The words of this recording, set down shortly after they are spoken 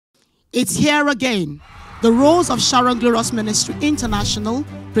It's here again. The Rose of Sharon Glorious Ministry International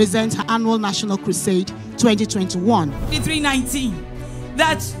presents her annual National Crusade 2021. 3:19,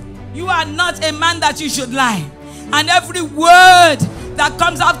 that you are not a man that you should lie, and every word that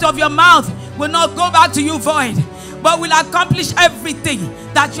comes out of your mouth will not go back to you void, but will accomplish everything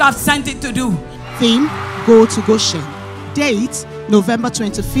that you have sent it to do. Theme, Go to Goshen. Date, November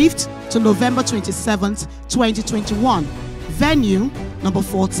 25th to November 27th, 2021. Venue, number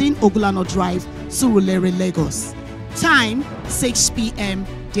 14 Ogulano Drive, Surulere, Lagos. Time, 6 p.m.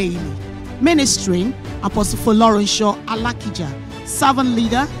 daily. Ministering, Apostle Folorunso Alakija. Servant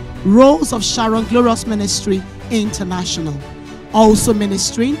leader, Rose of Sharon Glorious Ministry International. Also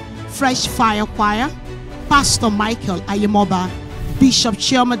ministering, Fresh Fire Choir, Pastor Michael Ayemoba, Bishop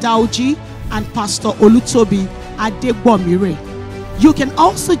Chioma Dauji, and Pastor Olutobi Adegbomire. You can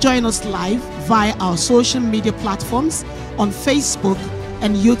also join us live via our social media platforms on Facebook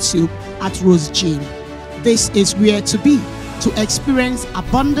and YouTube at RoSGMI. This is where to be, to experience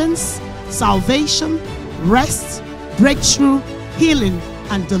abundance, salvation, rest, breakthrough, healing,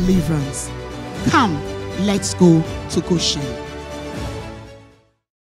 and deliverance. Come, let's go to Goshen.